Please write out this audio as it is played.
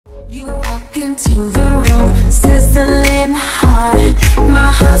You walk into the room, sizzling hot.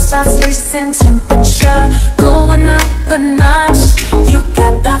 My heart starts racing, temperature going up a notch. You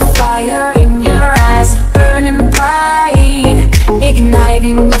got that fire in your eyes, burning bright,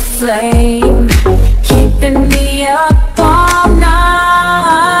 igniting the flame, keeping me up all night.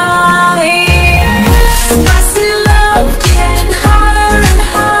 Spicy love getting hotter and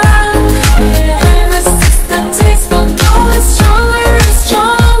hotter, and the system takes but going stronger and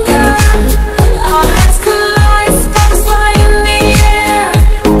stronger. Our hearts collide, sparks fly in the air.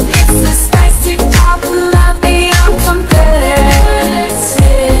 It's the spicy pop love beyond competitive.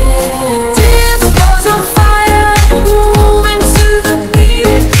 Dance floors on fire, moving to the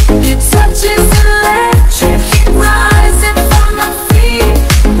beat. Your touch is electric, keep rising from my feet.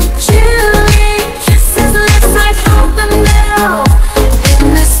 Chilly kisses, lips like golden now. In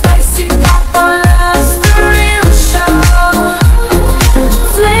the spicy pop love's the real show.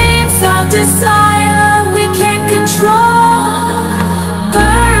 Flames of desire we can't control,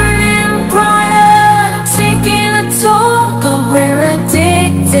 burning brighter, taking a toll. But we're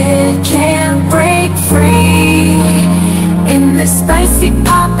addicted, can't break free. In the spicy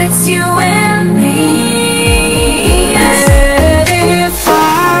pop, it's you and me.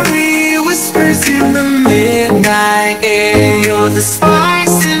 Fiery whispers in the midnight air. You're the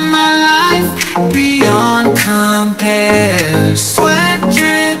spice in my life, beyond compare. Sweat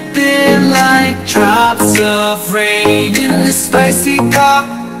dripping like drops of rain. In the spicy pop,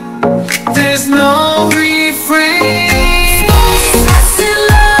 there's no refrain.